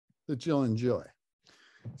that you'll enjoy.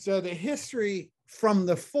 So the history from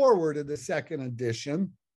the foreword of the second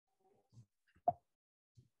edition.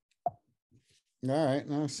 All right,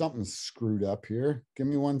 now something's screwed up here. Give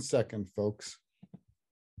me 1 second, folks.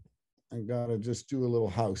 I gotta just do a little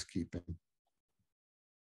housekeeping.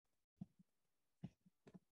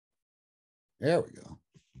 There we go.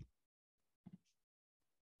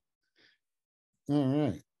 All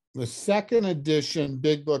right. The second edition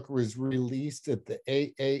Big Book was released at the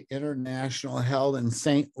AA International held in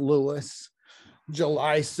St. Louis,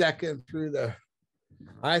 July 2nd through the,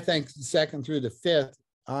 I think, 2nd through the 5th.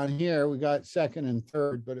 On here, we got 2nd and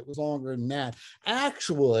 3rd, but it was longer than that.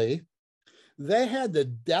 Actually, they had the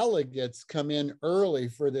delegates come in early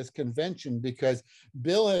for this convention because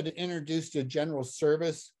Bill had introduced a general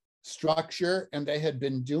service structure, and they had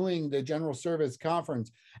been doing the general service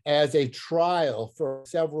conference as a trial for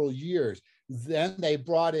several years. Then they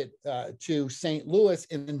brought it to St. Louis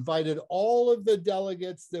and invited all of the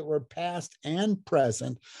delegates that were past and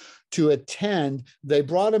present to attend. They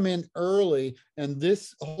brought them in early, and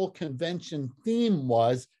this whole convention theme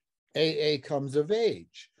was AA Comes of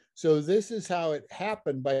Age. So this is how it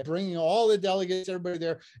happened, by bringing all the delegates, everybody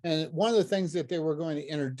there. And one of the things that they were going to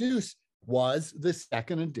introduce was the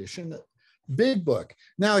second edition Big Book.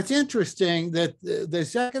 Now, it's interesting that the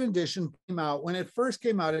second edition came out. When it first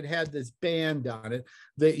came out, it had this band on it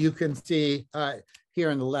that you can see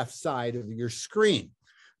here on the left side of your screen.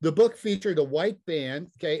 The book featured a white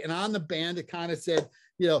band, okay, and on the band, it kind of said,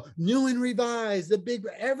 you know, new and revised, the big,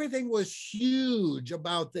 everything was huge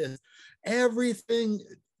about this. Everything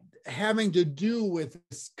having to do with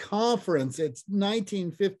this conference. It's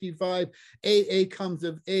 1955, AA Comes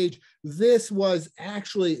of Age. This was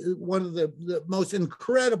actually one of the most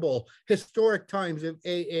incredible historic times that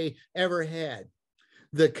AA ever had.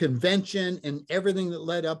 The convention and everything that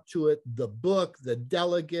led up to it, the book, the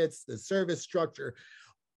delegates, the service structure,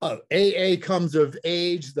 AA Comes of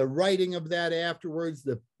Age, the writing of that afterwards,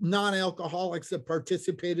 the non-alcoholics that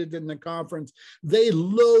participated in the conference, they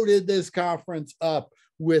loaded this conference up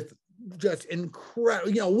with just incredible.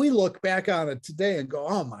 You know, we look back on it today and go,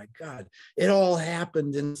 oh my God, it all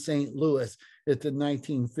happened in St. Louis at the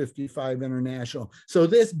 1955 International. So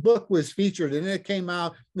this book was featured, and it came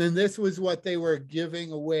out, and this was what they were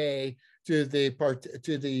giving away to the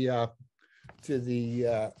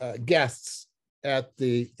guests at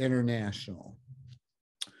the International.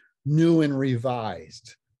 New and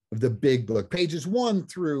revised of the Big Book. Pages 1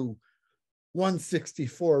 through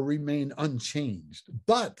 164 remain unchanged,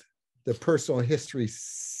 but the personal history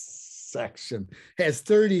section has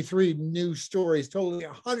 33 new stories totaling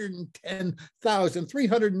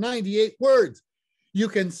 110,398 words. You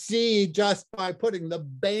can see just by putting the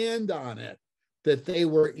band on it that they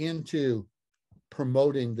were into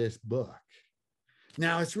promoting this book.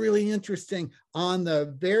 Now, it's really interesting. On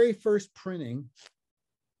the very first printing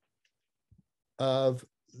of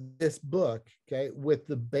this book, okay, with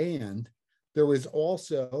the band, there was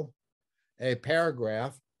also a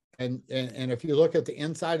paragraph. And if you look at the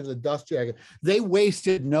inside of the dust jacket, they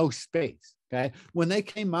wasted no space, okay? When they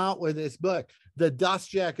came out with this book, the dust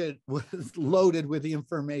jacket was loaded with the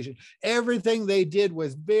information. Everything they did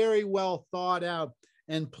was very well thought out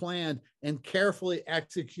and planned and carefully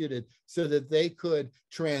executed so that they could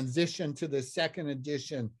transition to the second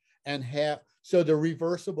edition and have, so the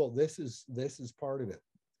reversible, this is part of it.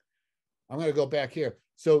 I'm going to go back here.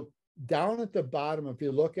 So down at the bottom, if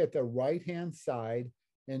you look at the right-hand side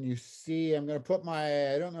and you see, I'm going to put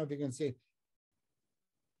my, I don't know if you can see,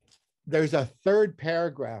 there's a third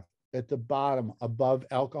paragraph at the bottom above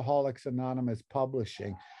Alcoholics Anonymous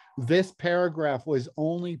Publishing. This paragraph was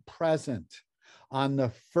only present on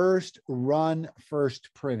the first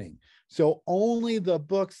printing. So only the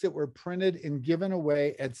books that were printed and given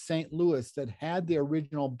away at St. Louis that had the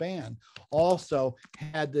original band also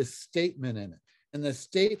had this statement in it. And the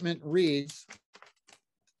statement reads,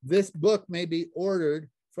 this book may be ordered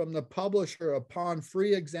from the publisher upon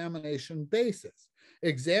free examination basis.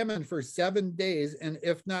 Examine for 7 days, and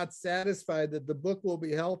if not satisfied that the book will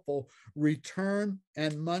be helpful, return,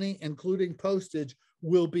 and money, including postage,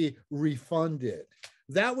 will be refunded.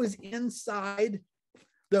 That was inside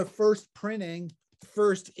the first printing,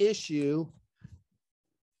 first issue,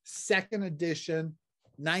 second edition,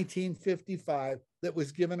 1955, that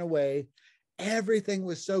was given away. Everything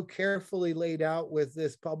was so carefully laid out with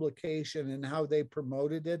this publication and how they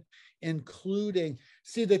promoted it, including,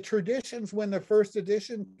 see, the traditions, when the first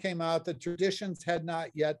edition came out, the traditions had not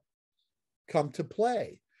yet come to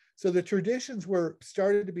play. So the traditions were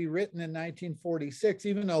started to be written in 1946,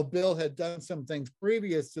 even though Bill had done some things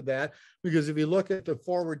previous to that, because if you look at the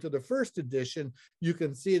foreword to the first edition, you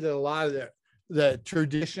can see that a lot of the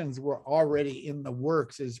traditions were already in the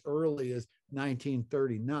works as early as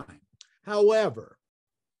 1939. However,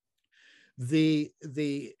 the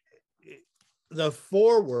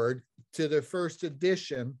foreword to the first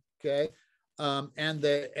edition, okay, and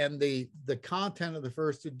the content of the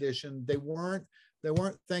first edition, they weren't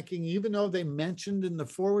thinking, even though they mentioned in the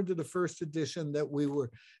foreword to the first edition that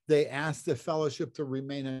they asked the fellowship to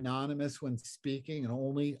remain anonymous when speaking and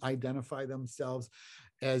only identify themselves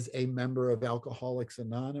as a member of Alcoholics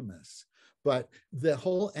Anonymous. But the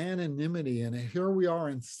whole anonymity, and here we are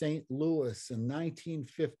in St. Louis in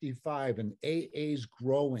 1955, and AA's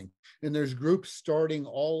growing, and there's groups starting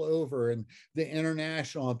all over, and the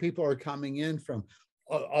international, and people are coming in from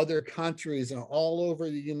other countries and all over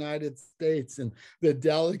the United States, and the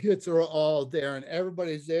delegates are all there, and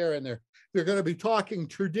everybody's there, and they're going to be talking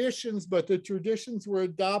traditions, but the traditions were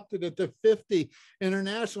adopted at the 50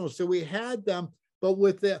 International. So we had them, but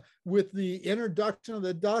with the introduction of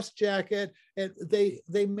the dust jacket,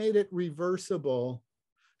 they made it reversible,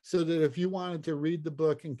 so that if you wanted to read the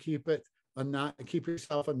book and keep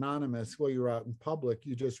yourself anonymous while you're out in public,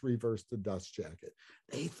 you just reverse the dust jacket.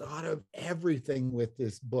 They thought of everything with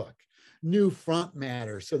this book. New front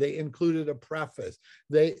matter, so they included a preface.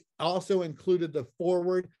 They also included the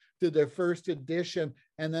foreword to the first edition,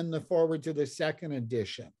 and then the foreword to the second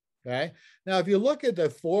edition. Okay. Now, if you look at the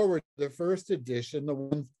foreword, the first edition, the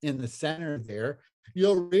one in the center there,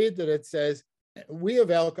 you'll read that it says, "We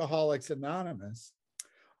of Alcoholics Anonymous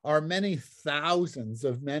are many thousands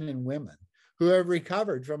of men and women who have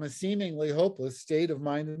recovered from a seemingly hopeless state of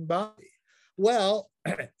mind and body." Well,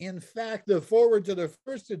 in fact, the foreword to the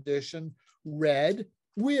first edition read,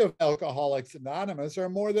 "We of Alcoholics Anonymous are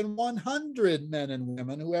more than 100 men and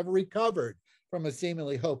women who have recovered from a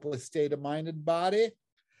seemingly hopeless state of mind and body."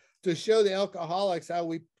 To show the alcoholics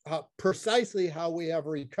precisely how we have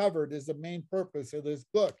recovered is the main purpose of this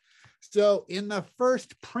book. So in the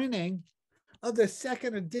first printing of the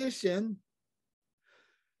second edition,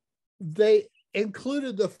 they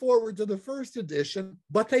included the foreword to the first edition,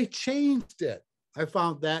 but they changed it. I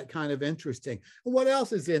found that kind of interesting. And what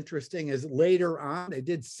else is interesting is later on, they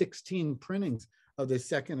did 16 printings of the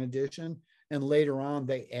second edition, and later on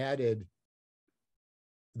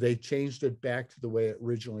they changed it back to the way it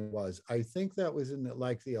originally was. I think that was in the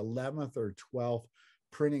 11th or 12th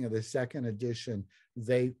printing of the second edition.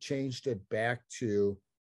 They changed it back to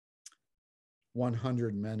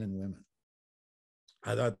 100 men and women.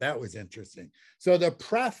 I thought that was interesting. So the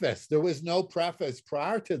preface, there was no preface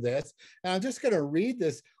prior to this. And I'm just going to read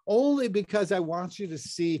this only because I want you to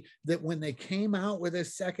see that when they came out with a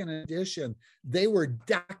second edition, they were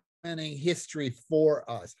documenting history for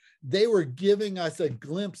us. They were giving us a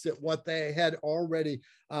glimpse at what they had already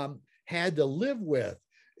had to live with.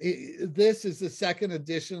 This is the second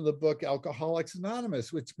edition of the book Alcoholics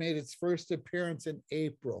Anonymous, which made its first appearance in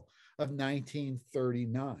April of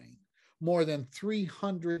 1939. More than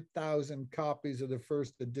 300,000 copies of the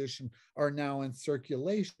first edition are now in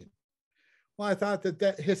circulation. Well, I thought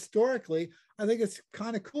that historically, I think it's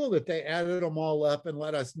kind of cool that they added them all up and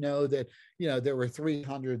let us know that, there were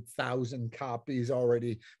 300,000 copies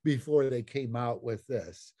already before they came out with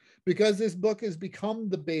this. Because this book has become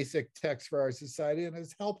the basic text for our society and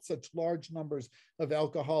has helped such large numbers of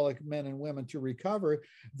alcoholic men and women to recover,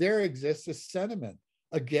 there exists a sentiment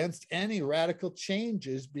against any radical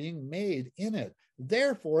changes being made in it.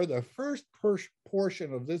 Therefore, the first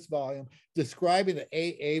portion of this volume describing the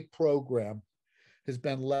AA program has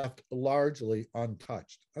been left largely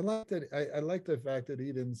untouched. I like the fact that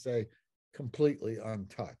he didn't say completely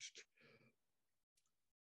untouched.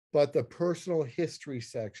 But the personal history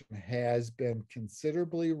section has been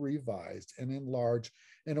considerably revised and enlarged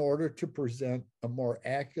in order to present a more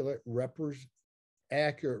accurate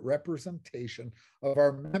representation of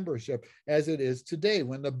our membership as it is today.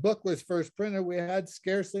 When the book was first printed, we had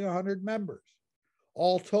scarcely 100 members,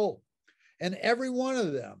 all told. And every one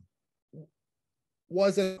of them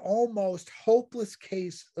was an almost hopeless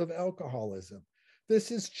case of alcoholism. This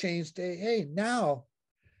has changed AA. Now,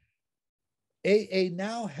 AA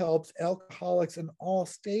now helps alcoholics in all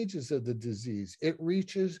stages of the disease. It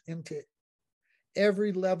reaches into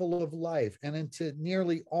every level of life and into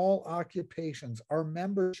nearly all occupations. Our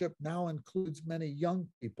membership now includes many young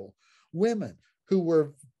people, women who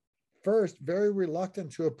were first very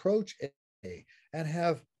reluctant to approach AA and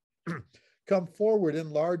have come forward in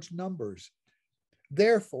large numbers.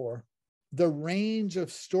 Therefore, the range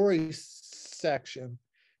of story section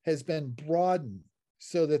has been broadened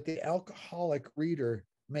so that the alcoholic reader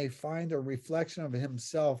may find a reflection of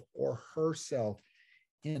himself or herself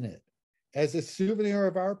in it. As a souvenir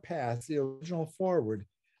of our past, the original foreword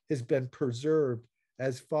has been preserved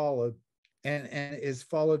as followed, and is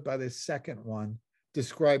followed by the second one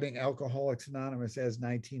describing Alcoholics Anonymous as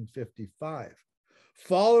 1955.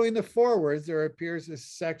 Following the forewords, there appears a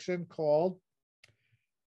section called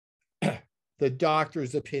The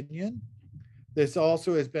Doctor's Opinion. This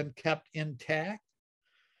also has been kept intact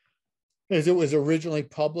as it was originally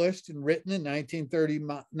published and written in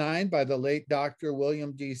 1939 by the late Dr.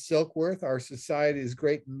 William D. Silkworth, our society's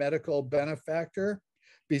great medical benefactor.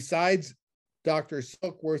 Besides Dr.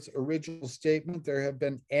 Silkworth's original statement, there have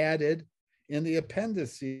been added in the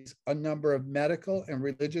appendices a number of medical and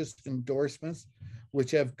religious endorsements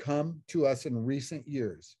which have come to us in recent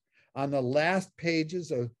years. On the last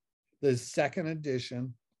pages of the second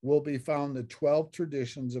edition will be found the 12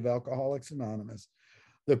 traditions of Alcoholics Anonymous,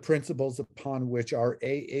 the principles upon which our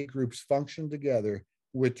AA groups function together,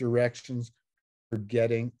 with directions for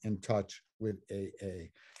getting in touch with AA.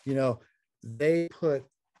 You know, they put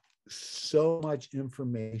so much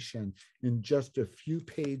information in just a few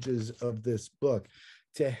pages of this book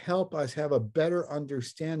to help us have a better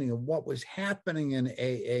understanding of what was happening in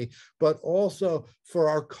AA, but also for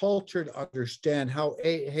our culture to understand how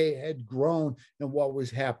AA had grown and what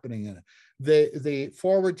was happening in it. The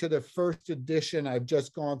forward to the first edition, I've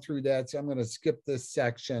just gone through that, so I'm going to skip this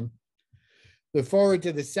section. The forward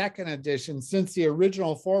to the second edition, since the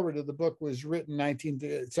original forward of the book was written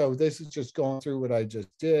so this is just going through what I just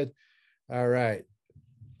did. All right.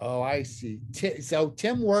 Oh, I see. So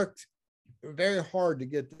Tim worked very hard to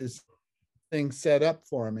get this thing set up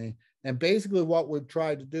for me. And basically what we've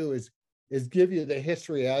tried to do is give you the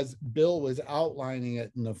history as Bill was outlining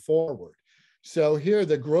it in the forward. So here,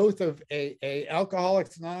 the growth of AA,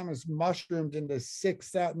 Alcoholics Anonymous mushroomed into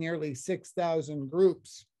nearly 6,000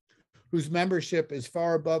 groups, whose membership is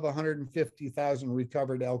far above 150,000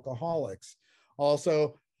 recovered alcoholics.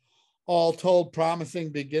 Also, all told,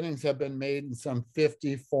 promising beginnings have been made in some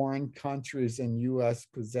 50 foreign countries and US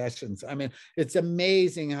possessions. I mean, it's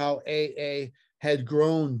amazing how AA had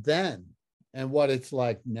grown then and what it's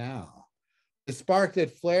like now. The spark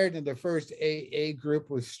that flared in the first AA group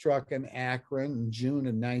was struck in Akron in June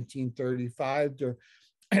of 1935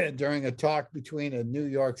 during a talk between a New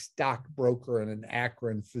York stockbroker and an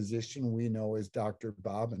Akron physician we know as Dr.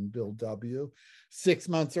 Bob and Bill W. 6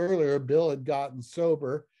 months earlier, Bill had gotten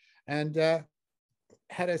sober and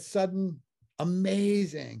had a sudden,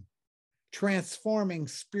 amazing, transforming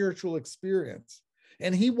spiritual experience.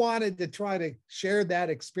 And he wanted to try to share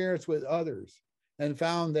that experience with others, and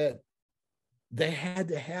found that they had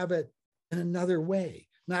to have it in another way.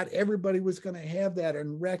 Not everybody was going to have that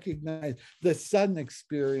and recognize the sudden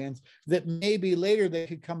experience that maybe later they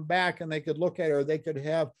could come back and they could look at it, or they could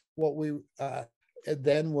have what we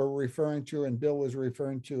then were referring to and Bill was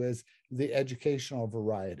referring to as the educational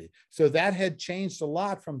variety. So that had changed a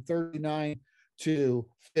lot from 39 to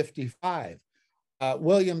 55.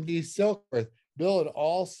 William D. Silkworth, Bill had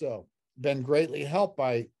also been greatly helped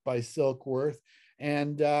by Silkworth.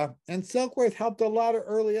 And Silkworth helped a lot of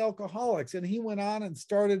early alcoholics. And he went on and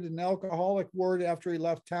started an alcoholic ward after he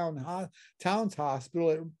left Towns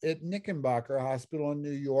Hospital at Knickerbocker Hospital in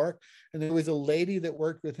New York. And there was a lady that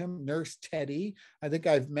worked with him, Nurse Teddy. I think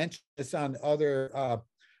I've mentioned this on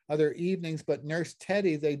other evenings, but Nurse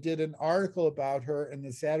Teddy, they did an article about her in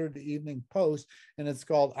the Saturday Evening Post, and it's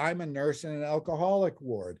called "I'm a Nurse in an Alcoholic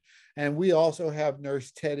Ward." And we also have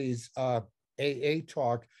Nurse Teddy's AA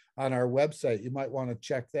talk on our website. You might want to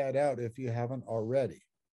check that out if you haven't already.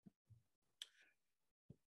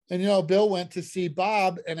 And, you know, Bill went to see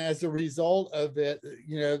Bob, and as a result of it,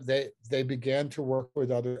 you know, they began to work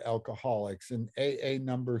with other alcoholics. And AA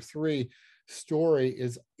number 3 story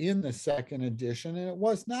is in the second edition, and it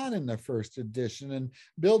was not in the first edition. And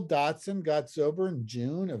Bill Dotson got sober in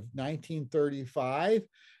June of 1935,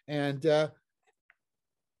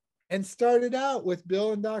 and started out with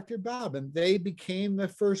Bill and Dr. Bob, and they became the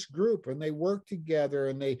first group, and they worked together,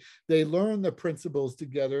 and they learned the principles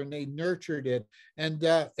together, and they nurtured it. And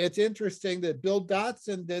it's interesting that Bill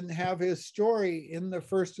Dotson didn't have his story in the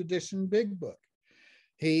first edition Big Book.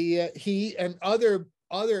 He and other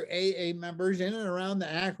AA members in and around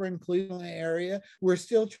the Akron, Cleveland area were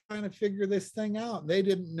still trying to figure this thing out. They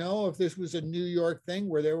didn't know if this was a New York thing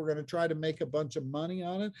where they were going to try to make a bunch of money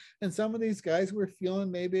on it. And some of these guys were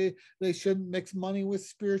feeling maybe they shouldn't mix money with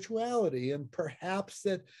spirituality, and perhaps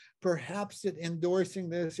that perhaps that endorsing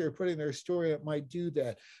this or putting their story, it might do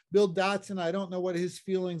that. Bill Dotson, I don't know what his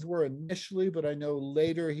feelings were initially, but I know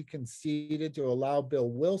later he conceded to allow Bill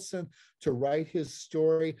Wilson to write his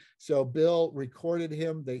story. So Bill recorded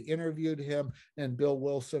him, they interviewed him, and Bill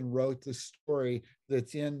Wilson wrote the story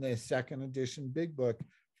that's in the second edition Big Book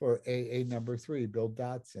for AA number 3, Bill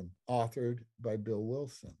Dotson, authored by Bill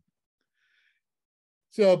Wilson.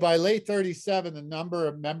 So by late 37, the number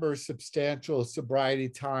of members' substantial sobriety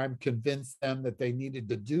time convinced them that they needed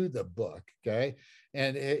to do the book, okay?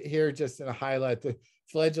 And here, just to highlight, the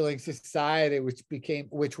fledgling society,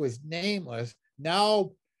 which was nameless,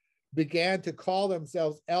 now began to call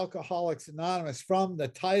themselves Alcoholics Anonymous from the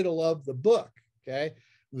title of the book, okay?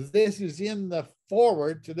 This is in the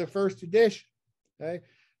foreword to the first edition, okay?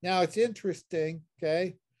 Now, it's interesting,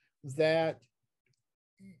 okay, that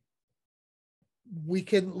we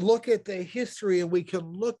can look at the history and we can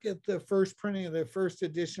look at the first printing of the first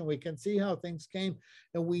edition. We can see how things came.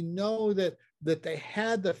 And we know that they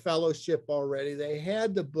had the fellowship already. They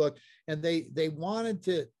had the book, and they wanted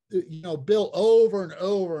to, Bill over and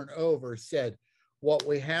over and over said, what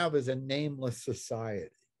we have is a nameless society.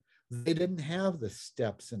 They didn't have the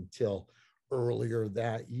steps until earlier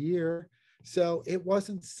that year. So it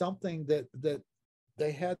wasn't something that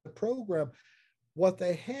they had the program. What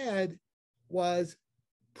they had was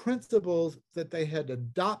principles that they had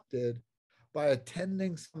adopted by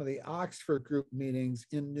attending some of the Oxford group meetings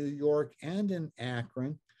in New York and in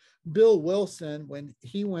Akron. Bill Wilson, when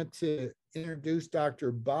he went to introduce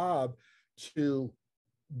Dr. Bob to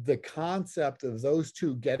the concept of those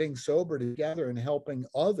two getting sober together and helping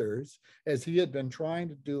others, as he had been trying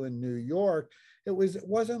to do in New York, it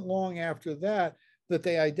wasn't long after that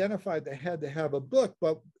they identified they had to have a book.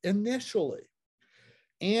 But initially,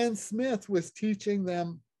 Ann Smith was teaching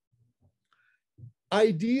them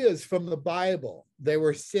ideas from the Bible. They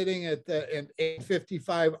were sitting at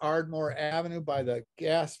 855 Ardmore Avenue by the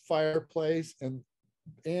gas fireplace, and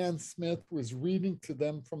Ann Smith was reading to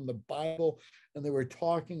them from the Bible, and they were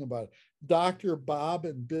talking about it. Dr. Bob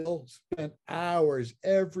and Bill spent hours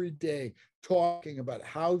every day talking about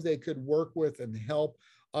how they could work with and help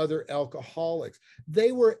other alcoholics.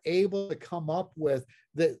 They were able to come up with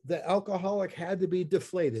that the alcoholic had to be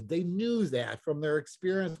deflated. They knew that from their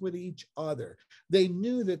experience with each other. They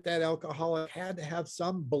knew that alcoholic had to have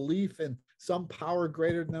some belief in some power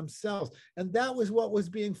greater than themselves. And that was what was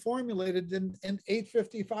being formulated in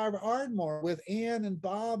 855 Ardmore with Ann and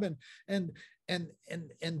Bob and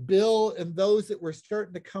Bill and those that were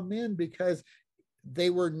starting to come in, because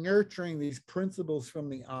they were nurturing these principles from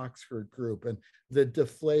the Oxford group and the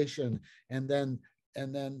deflation, and then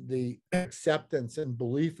the acceptance and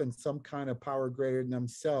belief in some kind of power greater than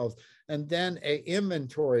themselves, and then a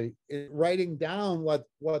inventory, writing down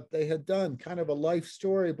what they had done, kind of a life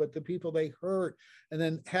story, but the people they hurt, and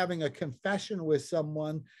then having a confession with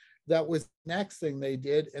someone. That was the next thing they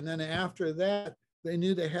did. And then after that, they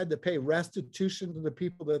knew they had to pay restitution to the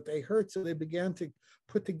people that they hurt. So they began to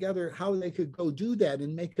put together how they could go do that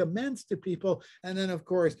and make amends to people. And then, of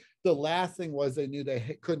course, the last thing was they knew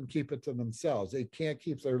they couldn't keep it to themselves. They can't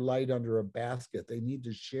keep their light under a basket. They need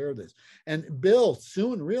to share this. And Bill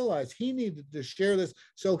soon realized he needed to share this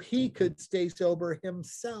so he could stay sober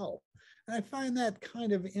himself. And I find that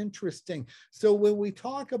kind of interesting. So when we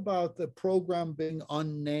talk about the program being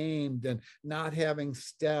unnamed and not having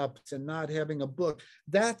steps and not having a book,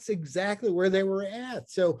 that's exactly where they were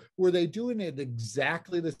at. So were they doing it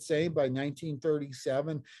exactly the same by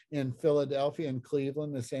 1937 in Philadelphia and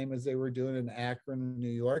Cleveland, the same as they were doing in Akron and New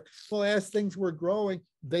York? Well, as things were growing,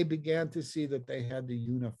 they began to see that they had to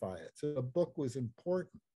unify it. So the book was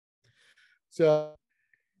important. So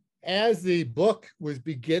as the book was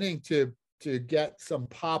beginning to get some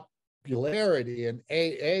popularity and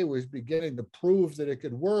AA was beginning to prove that it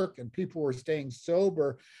could work and people were staying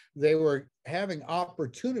sober, they were having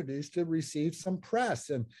opportunities to receive some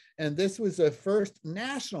press. And this was the first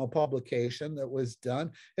national publication that was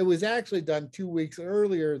done. It was actually done 2 weeks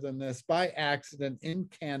earlier than this by accident in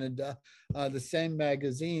Canada. The same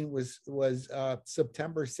magazine was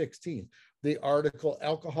September 16th. The article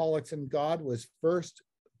Alcoholics and God was first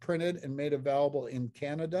printed and made available in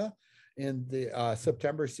Canada in the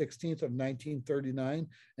September 16th of 1939.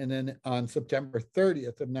 And then on September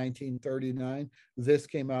 30th of 1939, this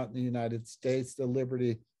came out in the United States, the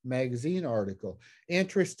Liberty magazine article.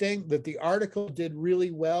 Interesting that the article did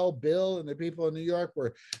really well. Bill and the people in New York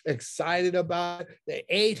were excited about it. The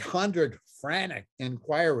 800 frantic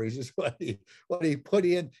inquiries is what he put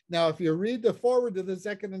in. Now, if you read the foreword to the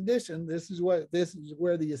second edition, this is where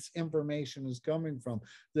this information is coming from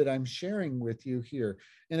that I'm sharing with you here.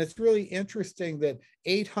 And it's really interesting that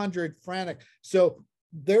 800 frantic. So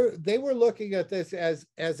they were looking at this as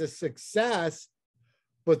a success,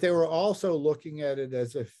 but they were also looking at it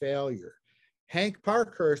as a failure. Hank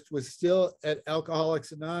Parkhurst was still at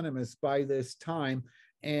Alcoholics Anonymous by this time,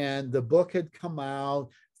 and the book had come out,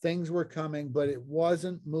 things were coming, but it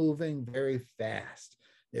wasn't moving very fast.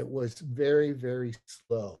 It was very, very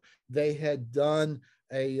slow. They had done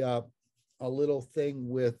a little thing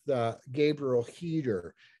with Gabriel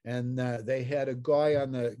Heater, and they had a guy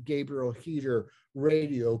on the Gabriel Heater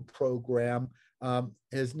radio program.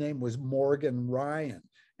 His name was Morgan Ryan.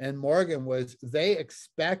 And Morgan was, they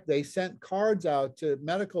sent cards out to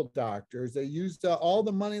medical doctors. They used all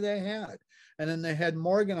the money they had. And then they had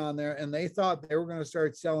Morgan on there, and they thought they were going to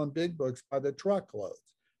start selling big books by the truckloads.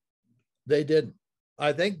 They didn't.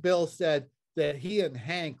 I think Bill said that he and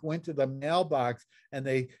Hank went to the mailbox and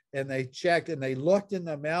they checked and they looked in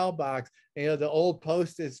the mailbox. You know, the old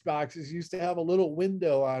postage boxes used to have a little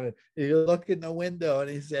window on it. You look in the window, and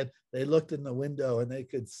he said they looked in the window and they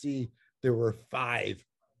could see there were 5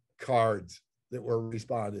 cards that were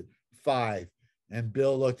responded, 5. And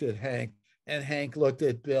Bill looked at Hank, and Hank looked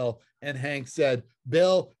at Bill, and Hank said,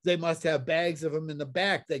 Bill, they must have bags of them in the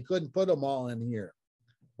back. They couldn't put them all in here.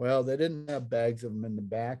 Well, they didn't have bags of them in the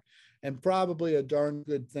back, and probably a darn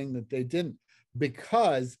good thing that they didn't,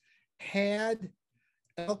 because had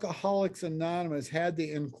Alcoholics Anonymous had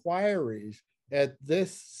the inquiries at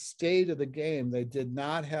this state of the game, they did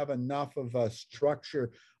not have enough of a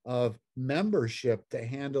structure of membership to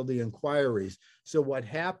handle the inquiries. So what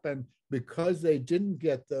happened, because they didn't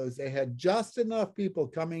get those, they had just enough people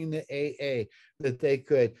coming to AA that they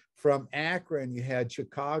could, from Akron, you had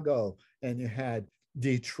Chicago, and you had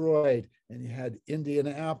Detroit, and you had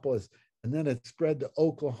Indianapolis, and then it spread to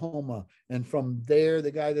Oklahoma. And from there,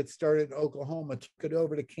 the guy that started in Oklahoma took it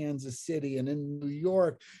over to Kansas City. And in New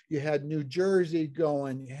York, you had New Jersey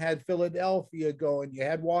going, you had Philadelphia going, you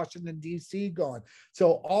had Washington, D.C. going.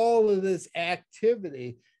 So all of this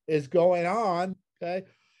activity is going on, okay?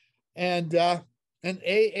 And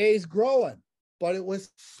AA's growing, but it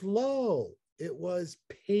was slow. It was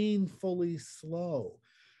painfully slow.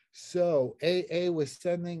 So AA was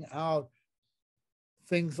sending out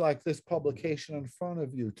things like this publication in front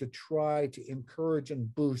of you to try to encourage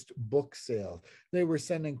and boost book sales. They were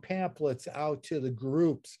sending pamphlets out to the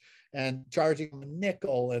groups and charging them a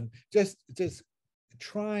nickel, and just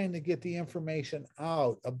trying to get the information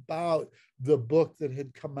out about the book that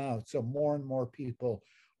had come out, so more and more people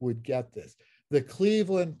would get this. The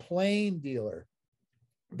Cleveland Plain Dealer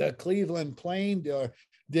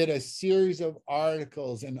did a series of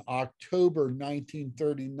articles in October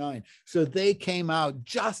 1939. So they came out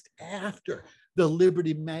just after the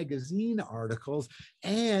Liberty Magazine articles,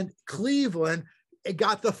 and Cleveland, it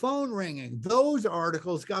got the phone ringing. Those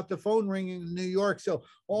articles got the phone ringing in New York. So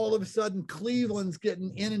all of a sudden, Cleveland's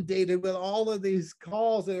getting inundated with all of these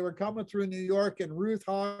calls that were coming through New York, and Ruth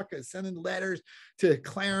Hawk is sending letters to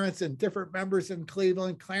Clarence and different members in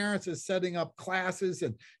Cleveland. Clarence is setting up classes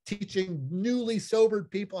and teaching newly sobered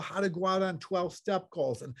people how to go out on 12-step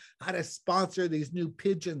calls and how to sponsor these new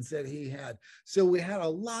pigeons that he had. So we had a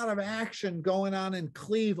lot of action going on in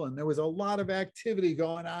Cleveland. There was a lot of activity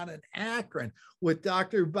going on in Akron with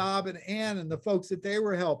Dr. Bob and Ann and the folks that they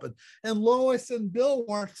were helping. And Lois and Bill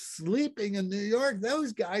weren't sleeping in New York.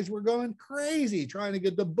 Those guys were going crazy trying to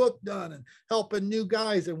get the book done and helping new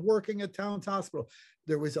guys and working at Towns Hospital.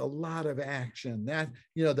 There was a lot of action. That,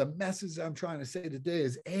 you know, the message I'm trying to say today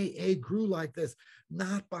is AA grew like this,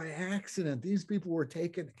 not by accident. These people were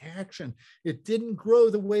taking action. It didn't grow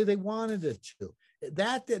the way they wanted it to.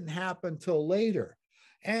 That didn't happen till later.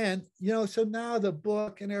 And, you know, so now the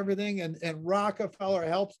book and everything, and Rockefeller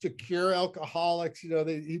helps to cure alcoholics. You know,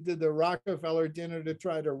 he did the Rockefeller dinner to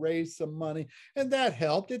try to raise some money, and that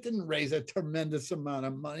helped. It didn't raise a tremendous amount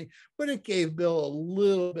of money, but it gave Bill a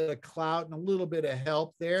little bit of clout and a little bit of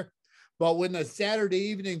help there. But when the Saturday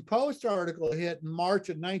Evening Post article hit in March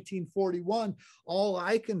of 1941, all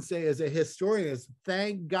I can say as a historian is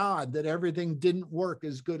thank God that everything didn't work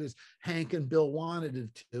as good as Hank and Bill wanted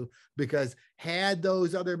it to, because had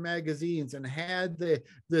those other magazines and had the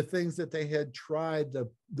things that they had tried,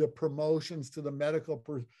 the promotions to the medical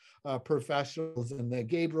professionals and the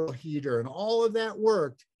Gabriel Heater and all of that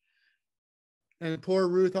worked, and poor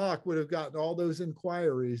Ruth Hawk would have gotten all those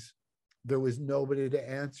inquiries, There was nobody to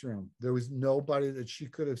answer them. There was nobody that she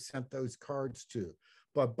could have sent those cards to.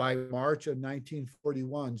 But by March of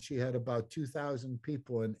 1941, she had about 2,000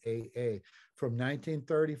 people in AA. From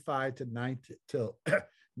 1935 to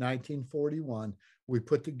 1941, we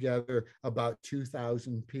put together about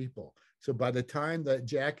 2,000 people. So by the time the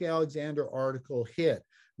Jack Alexander article hit,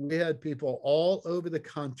 we had people all over the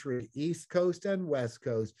country, East Coast and West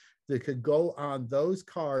Coast, that could go on those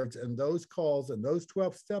cards and those calls and those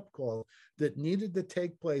 12-step calls that needed to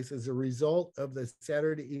take place as a result of the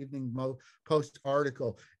Saturday Evening Post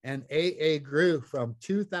article. And AA grew from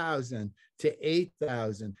 2,000 to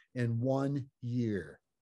 8,000 in 1 year.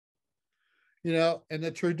 You know, and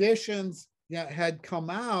the traditions, you know, had come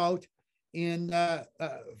out in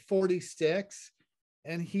 46.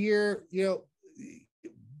 And here, you know,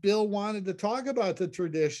 Bill wanted to talk about the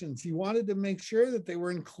traditions. He wanted to make sure that they were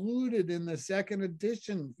included in the second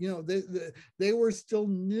edition. You know, they were still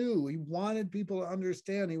new. He wanted people to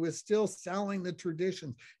understand. He was still selling the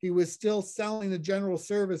traditions. He was still selling the general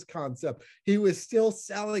service concept. He was still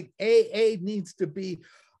selling AA needs to be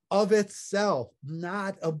of itself,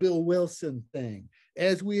 not a Bill Wilson thing.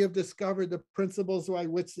 As we have discovered the principles by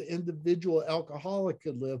which the individual alcoholic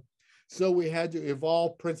could live, so we had to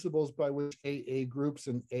evolve principles by which AA groups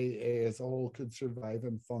and AA as a whole could survive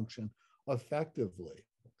and function effectively.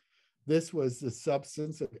 This was the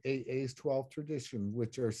substance of AA's 12 traditions,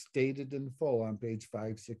 which are stated in full on page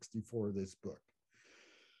 564 of this book.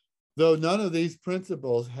 Though none of these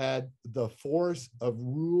principles had the force of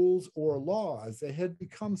rules or laws, they had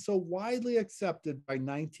become so widely accepted by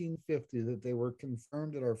 1950 that they were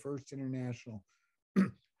confirmed at our first international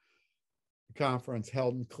conference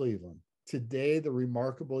held in Cleveland. Today, the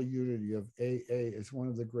remarkable unity of AA is one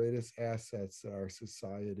of the greatest assets that our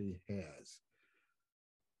society has.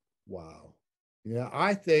 Wow. Yeah,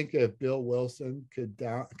 I think if Bill Wilson could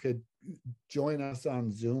join us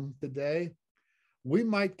on Zoom today, we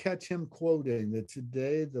might catch him quoting that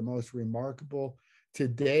today, the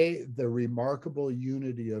remarkable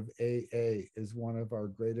unity of AA is one of our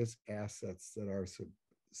greatest assets that our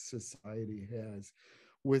society has.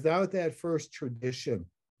 Without that first tradition,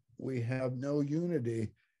 we have no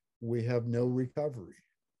unity, we have no recovery.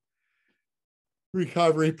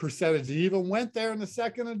 Recovery percentage even went there in the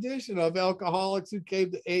second edition of alcoholics who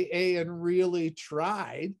came to AA and really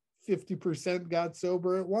tried. 50% got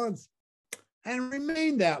sober at once and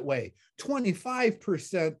remained that way.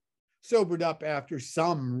 25% sobered up after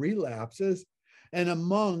some relapses. And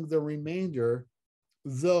among the remainder,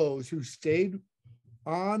 those who stayed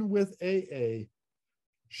on with AA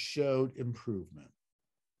showed improvement.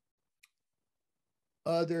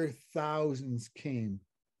 Other thousands came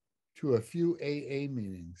to a few AA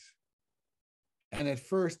meetings and at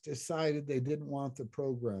first decided they didn't want the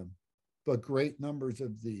program, but great numbers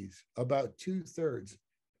of these, about 2/3,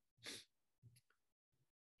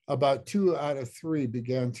 about 2 out of 3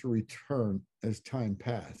 began to return as time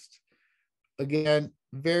passed. Again,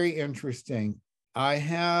 very interesting. I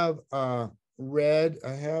have a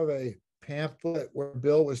pamphlet where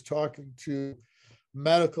Bill was talking to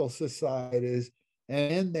medical societies,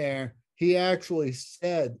 and in there, he actually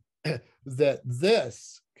said that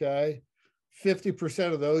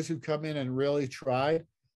 50% of those who come in and really tried,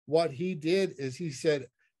 what he did is he said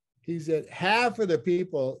half of the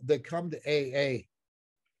people that come to AA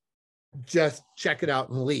just check it out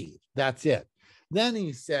and leave. That's it. Then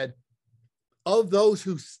he said, of those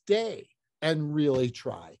who stay and really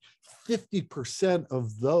try, 50%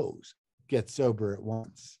 of those get sober at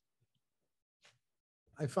once.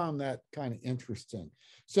 I found that kind of interesting.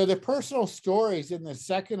 So the personal stories in the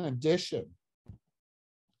second edition, I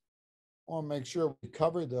want to make sure we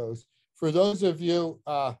cover those. For those of you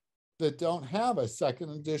that don't have a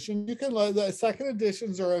second edition, you can the second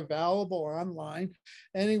editions are available online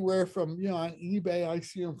anywhere from, on eBay, I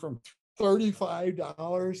see them from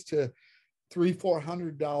 $35 to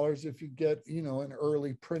 $300-400 if you get, an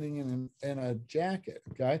early printing in a jacket.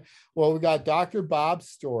 Okay. Well, we got Dr. Bob's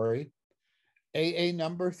story, AA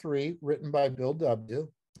number 3, written by Bill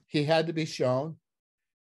W. He had to be shown.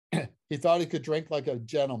 He thought he could drink like a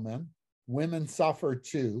gentleman. Women suffer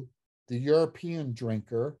too. The European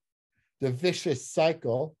drinker. The vicious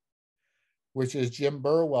cycle, which is Jim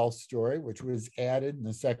Burwell's story, which was added in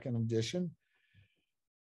the second edition.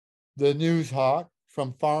 The news hawk,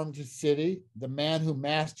 from farm to city. The man who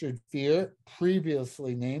mastered fear,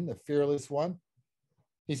 previously named the fearless one.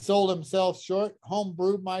 He sold himself short. Home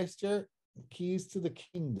brewmeister. Keys to the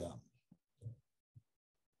kingdom.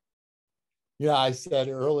 Yeah, I said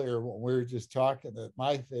earlier when we were just talking that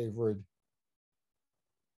my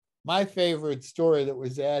favorite story that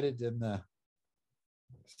was added in the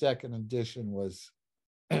Second edition was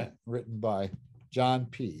written by John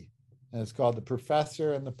P. And it's called The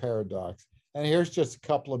Professor and the Paradox. And here's just a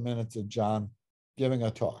couple of minutes of John giving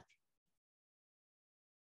a talk.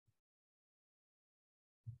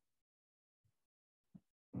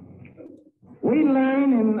 We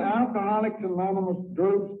learn in Alcoholics Anonymous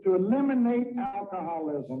groups to eliminate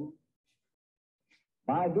alcoholism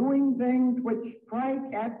by doing things which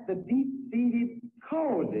strike at the deep-seated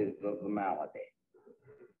causes of the malady.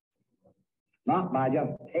 Not by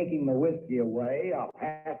just taking the whiskey away or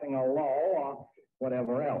passing a law or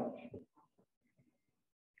whatever else.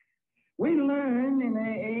 We learn in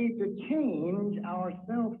AA to change our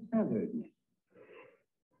self-centeredness,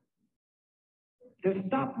 to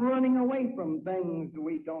stop running away from things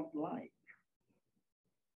we don't like,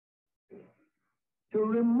 to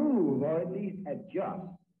remove or at least adjust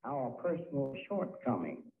our personal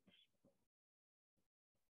shortcomings.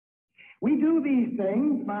 We do these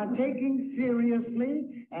things by taking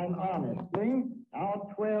seriously and honestly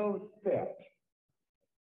our 12 steps,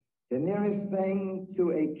 the nearest thing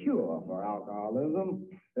to a cure for alcoholism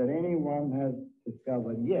that anyone has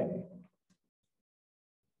discovered yet.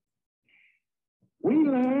 We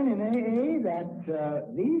learn in AA that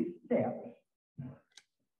these steps,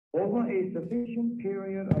 over a sufficient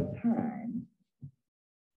period of time,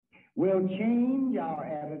 will change our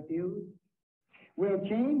attitude, will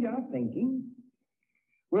change our thinking,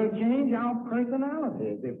 will change our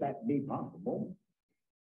personalities, if that be possible.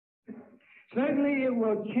 Certainly, it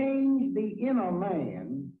will change the inner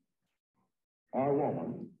man or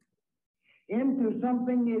woman into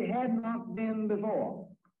something it had not been before.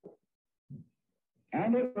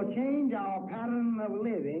 And it will change our pattern of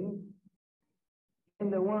living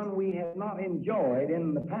into one we have not enjoyed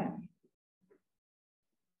in the past.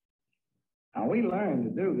 Now, we learn to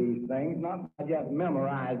do these things not by just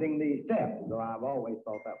memorizing these steps, though I've always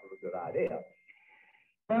thought that was a good idea,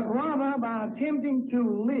 but rather by attempting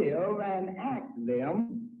to live and act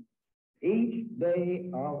them each day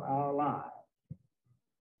of our lives.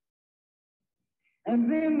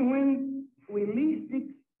 And then when we least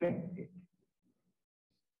expect it,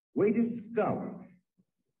 we discover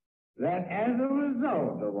that as a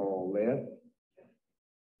result of all this,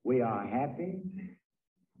 we are happy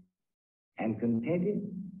and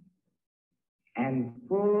contented and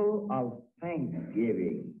full of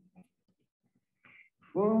thanksgiving.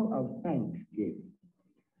 Full of thanksgiving.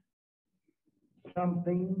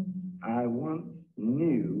 Something I once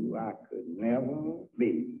knew I could never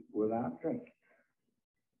be without drinking.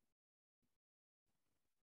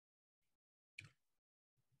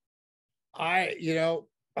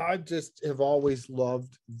 I just have always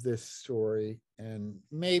loved this story, and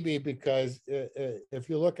maybe because if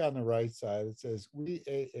you look on the right side, it says, we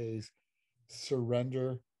AAs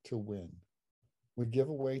surrender to win. We give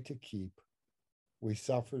away to keep. We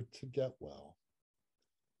suffer to get well.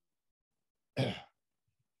 And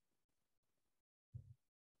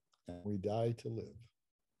we die to live.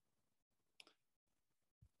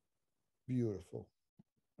 Beautiful.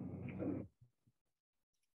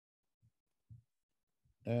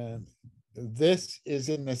 And this is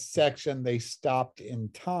in the section they stopped in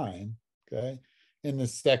time, okay? In the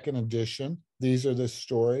second edition, these are the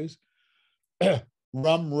stories.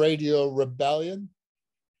 Rum Radio Rebellion,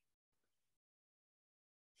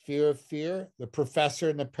 Fear of Fear, The Professor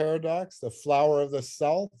and the Paradox, The Flower of the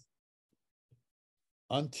South,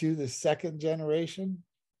 Unto the Second Generation,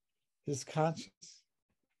 His Conscience,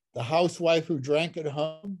 The Housewife Who Drank at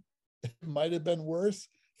Home, It Might Have Been Worse,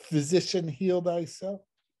 Physician, Heal Thyself,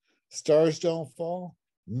 Stars Don't Fall,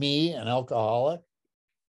 Me, an Alcoholic,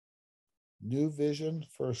 New Vision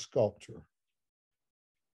for a Sculptor.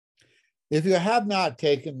 If you have not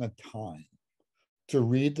taken the time to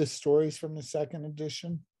read the stories from the second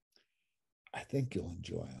edition, I think you'll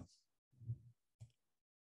enjoy them.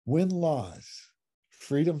 Win Laws,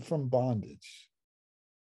 Freedom from Bondage.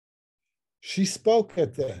 She spoke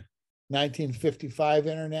at the 1955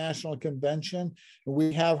 International Convention, and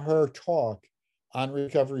we have her talk on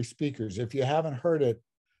Recovery Speakers. If you haven't heard it,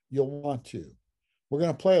 you'll want to. We're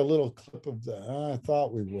going to play a little clip of the, I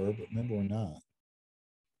thought we were, but maybe we're not.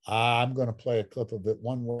 I'm going to play a clip of it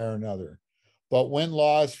one way or another. But Win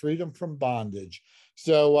Laws, Freedom from Bondage.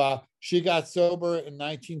 So she got sober in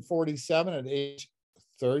 1947 at age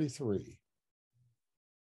 33.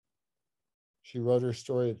 She wrote her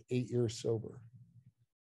story at 8 years sober.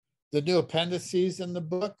 The new appendices in the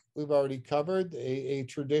book, we've already covered: the AA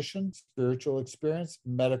tradition, spiritual experience,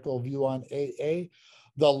 medical view on AA,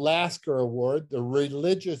 the Lasker Award, the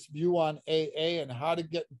religious view on AA, and how to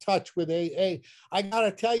get in touch with AA. I got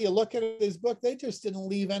to tell you, looking at this book, they just didn't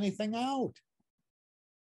leave anything out.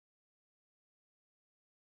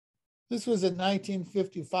 This was a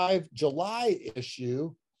 1955 July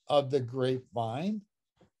issue of the Grapevine.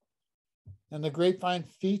 And the Grapevine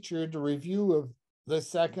featured a review of the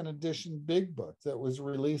second edition Big Book that was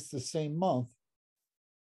released the same month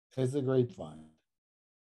as the Grapevine.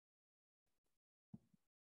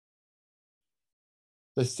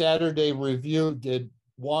 The Saturday Review did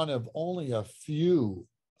one of only a few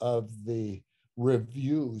of the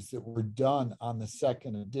reviews that were done on the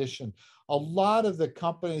second edition. A lot of the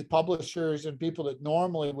companies, publishers, and people that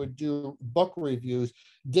normally would do book reviews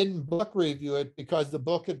didn't book review it because the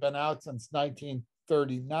book had been out since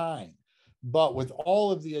 1939. But with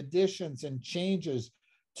all of the additions and changes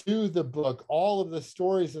to the book, all of the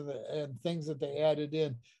stories and things that they added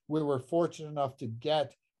in, we were fortunate enough to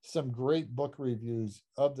get some great book reviews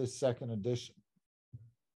of the second edition.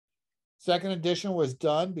 Second edition was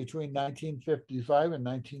done between 1955 and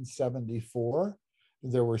 1974.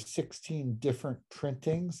 There were 16 different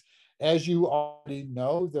printings. As you already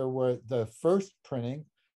know, there were the first printing.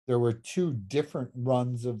 There were 2 different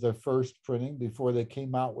runs of the first printing before they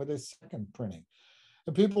came out with a second printing.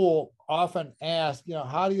 And people often ask,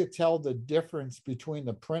 how do you tell the difference between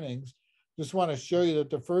the printings? Just want to show you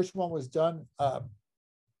that the first one was done,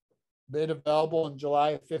 made available in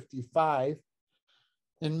July of 55.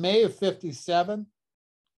 In May of 57,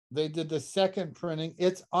 they did the second printing.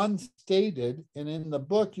 It's unstated, and in the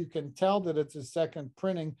book, you can tell that it's a second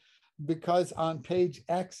printing because on page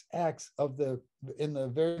XX in the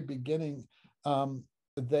very beginning,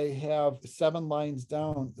 they have 7 lines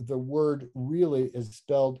down. The word really is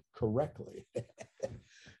spelled correctly.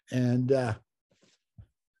 And I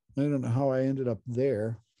don't know how I ended up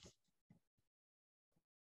there.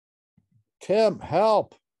 Tim,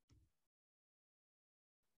 help.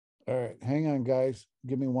 All right, hang on, guys.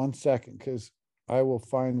 Give me 1 second because I will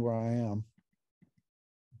find where I am.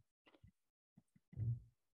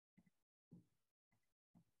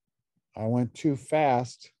 I went too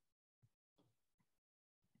fast.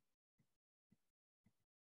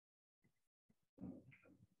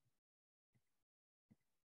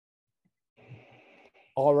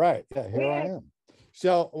 All right, yeah, here I am.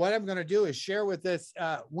 So what I'm going to do is share with us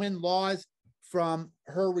Win Laws from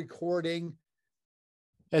her recording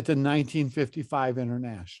at the 1955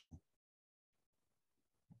 International.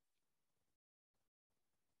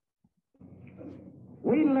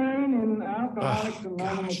 We learn in Alcoholics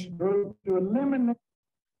Anonymous group to eliminate.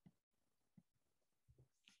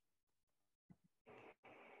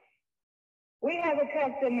 We have a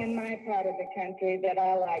custom in my part of the country that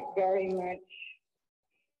I like very much.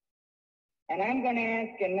 And I'm going to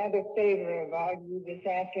ask another favor of all you this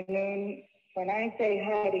afternoon. When I say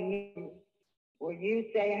hi to you, will you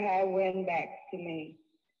say hi, Win, back to me?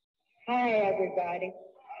 Hi, everybody.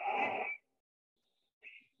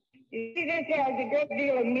 You see, this has a great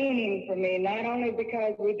deal of meaning for me, not only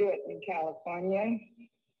because we do it in California,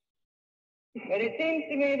 but it seems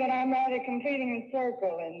to me that I'm rather completing a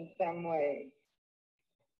circle in some way.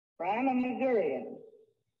 For I'm a Missourian,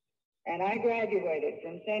 and I graduated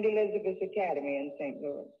from St. Elizabeth's Academy in St.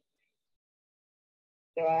 Louis.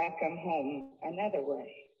 So I come home another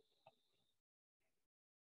way.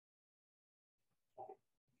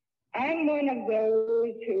 I'm one of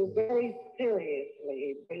those who very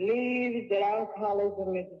seriously believes that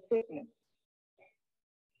alcoholism is a sickness.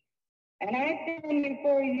 And I stand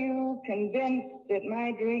before you convinced that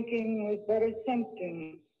my drinking was but a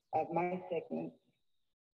symptom of my sickness.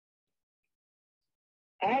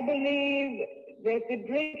 I believe that the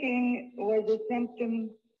drinking was a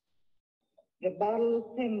symptom, the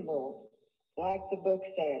bottle a symbol, like the book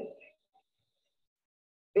says.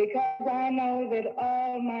 Because I know that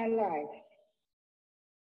all my life,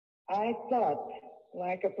 I thought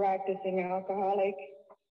like a practicing alcoholic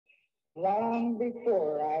long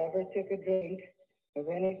before I ever took a drink of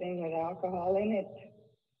anything with alcohol in it.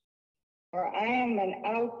 For I am an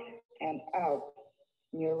out and out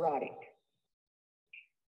neurotic.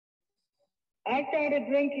 I started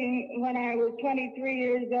drinking when I was 23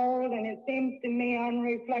 years old, and it seems to me on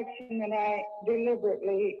reflection that I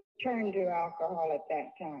deliberately turned to alcohol at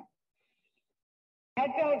that time. I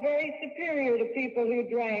felt very superior to people who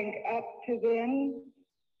drank up to then,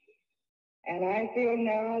 and I feel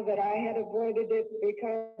now that I had avoided it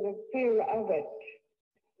because of fear of it.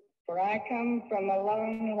 For I come from a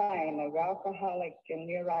long line of alcoholic and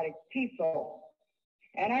neurotic people,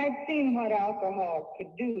 and I've seen what alcohol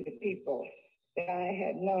could do to people that I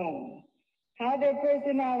had known, how their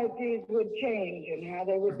personalities would change and how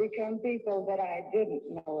they would become people that I didn't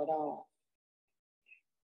know at all.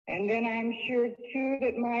 And then I'm sure, too,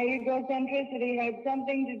 that my egocentricity had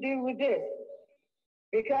something to do with this,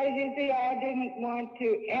 Because you see, I didn't want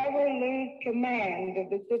to ever lose command of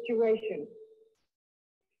the situation.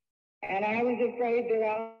 And I was afraid that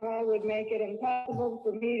alcohol would make it impossible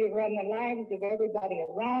for me to run the lives of everybody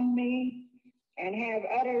around me and have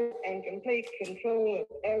utter and complete control of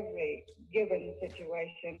every given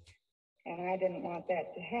situation. And I didn't want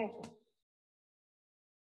that to happen.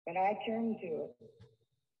 But I turned to it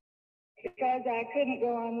because I couldn't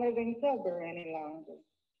go on living sober any longer.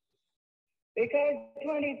 Because at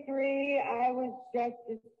 23, I was just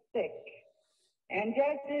as sick and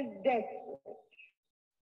just as desperate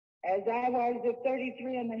as I was at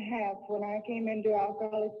 33 and a half when I came into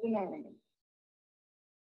Alcoholics Anonymous.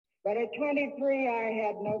 But at 23, I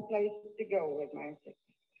had no place to go with my sickness.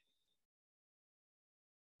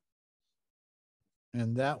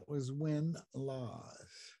 And that was win-loss.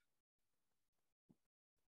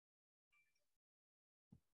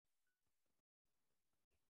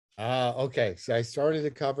 Okay, so I started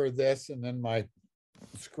to cover this and then my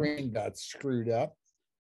screen got screwed up.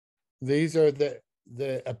 These are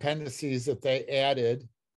the appendices that they added.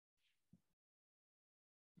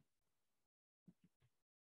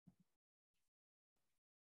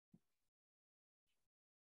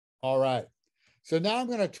 All right, so now I'm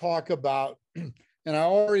going to talk about, and I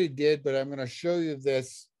already did, but I'm going to show you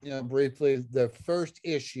this, briefly. The first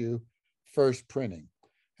issue, first printing,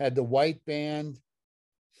 had the white band,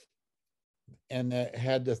 and it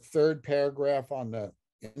had the third paragraph on the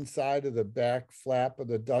inside of the back flap of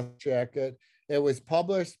the dust jacket. It was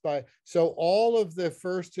published by, so all of the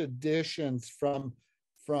first editions from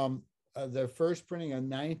the first printing in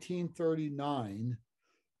 1939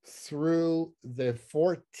 through the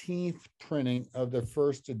 14th printing of the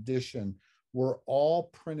first edition were all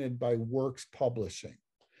printed by Works Publishing.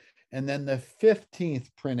 And then the 15th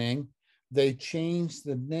printing, they changed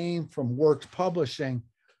the name from Works Publishing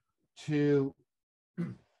to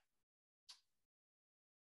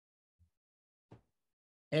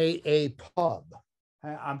AA Pub.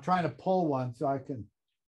 I'm trying to pull one so I can.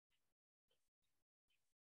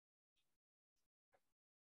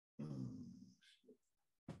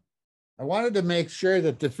 I wanted to make sure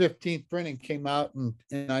that the 15th printing came out in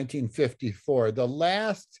 1954. The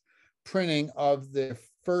last printing of the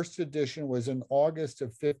first edition was in August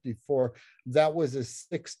of 54. That was a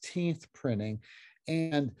 16th printing.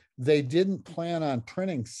 And they didn't plan on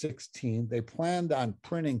printing 16. They planned on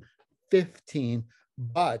printing 15,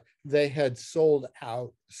 but they had sold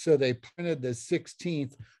out. So they printed the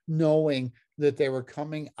 16th, knowing that they were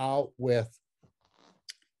coming out with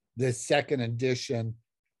the second edition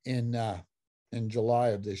in July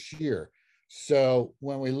of this year. So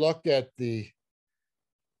when we look at the,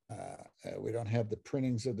 we don't have the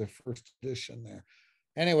printings of the first edition there.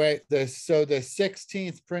 Anyway, so the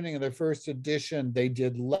 16th printing of the first edition, they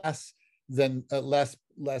did less than less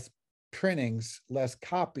printings, less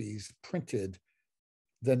copies printed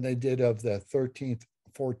than they did of the 13th,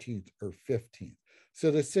 14th, or 15th.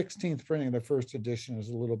 So the 16th printing of the first edition is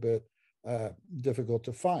a little bit difficult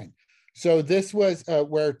to find. So this was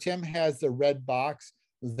where Tim has the red box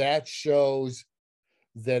that shows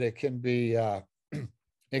that it can be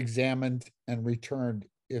examined and returned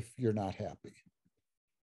if you're not happy.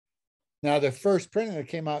 Now, the first printing that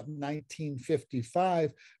came out in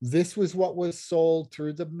 1955, this was what was sold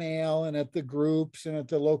through the mail and at the groups and at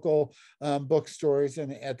the local bookstores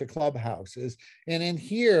and at the clubhouses. And in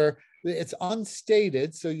here, it's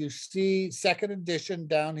unstated. So you see second edition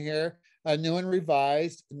down here, new and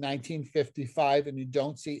revised, 1955, and you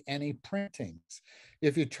don't see any printings.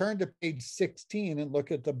 If you turn to page 16 and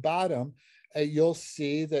look at the bottom, you'll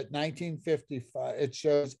see that 1955, it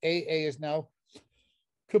shows AA is now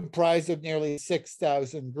comprised of nearly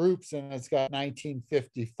 6,000 groups, and it's got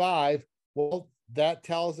 1955. Well, that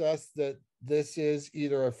tells us that this is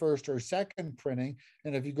either a first or second printing.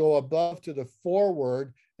 And if you go above to the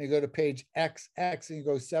foreword and you go to page XX and you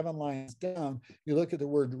go 7 lines down, you look at the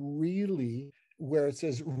word really, where it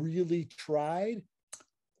says really tried,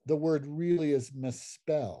 the word really is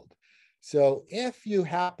misspelled. So if you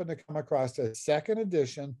happen to come across a second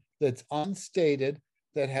edition that's unstated,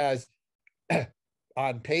 that has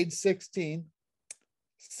on page 16,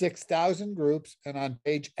 6,000 groups, and on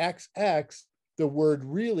page XX, the word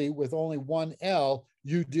really with only one L,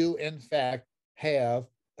 you do in fact have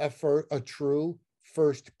a true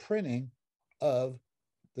first printing of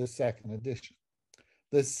the second edition.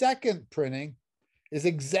 The second printing is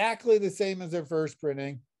exactly the same as the first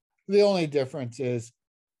printing. The only difference is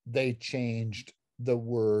they changed the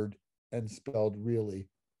word and spelled really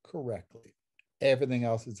correctly. Everything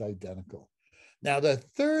else is identical. Now, the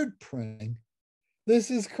third printing, this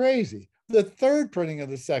is crazy. The third printing of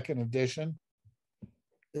the second edition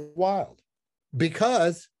It's wild,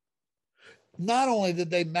 because not only did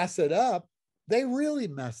they mess it up, they really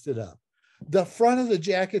messed it up. The front of the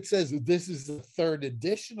jacket says, this is the third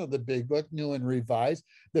edition of the Big Book, new and revised,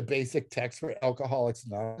 the basic text for Alcoholics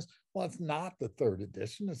Anonymous. Well, it's not the third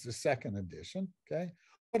edition, it's the second edition. Okay.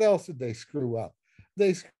 What else did they screw up?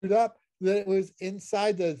 They screwed up that it was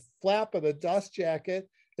inside the flap of the dust jacket.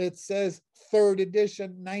 It says third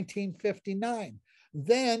edition, 1959.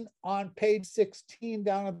 Then on page 16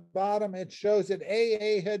 down at the bottom, it shows that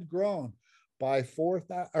AA had grown by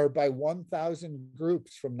 1,000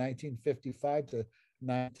 groups from 1955 to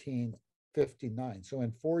 1959. So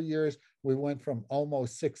in 4 years, we went from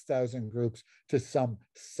almost 6,000 groups to some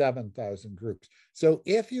 7,000 groups. So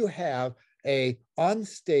if you have a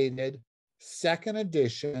unstated second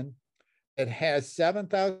edition, it has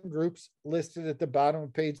 7,000 groups listed at the bottom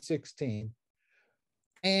of page 16,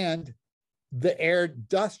 and the air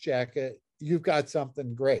dust jacket, you've got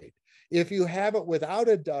something great. If you have it without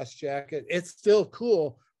a dust jacket, it's still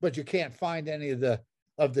cool, but you can't find any of the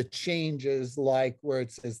changes, like where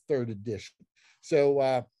it says third edition.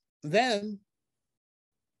 So then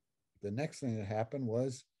the next thing that happened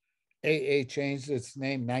was AA changed its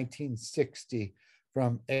name 1960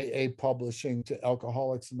 from AA Publishing to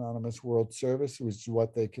Alcoholics Anonymous World Service, which is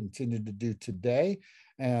what they continue to do today.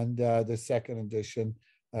 And the second edition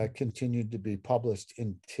continued to be published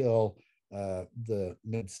until the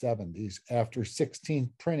mid-70s. After 16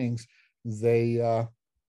 printings, they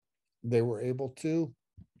were able to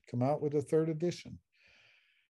come out with a third edition.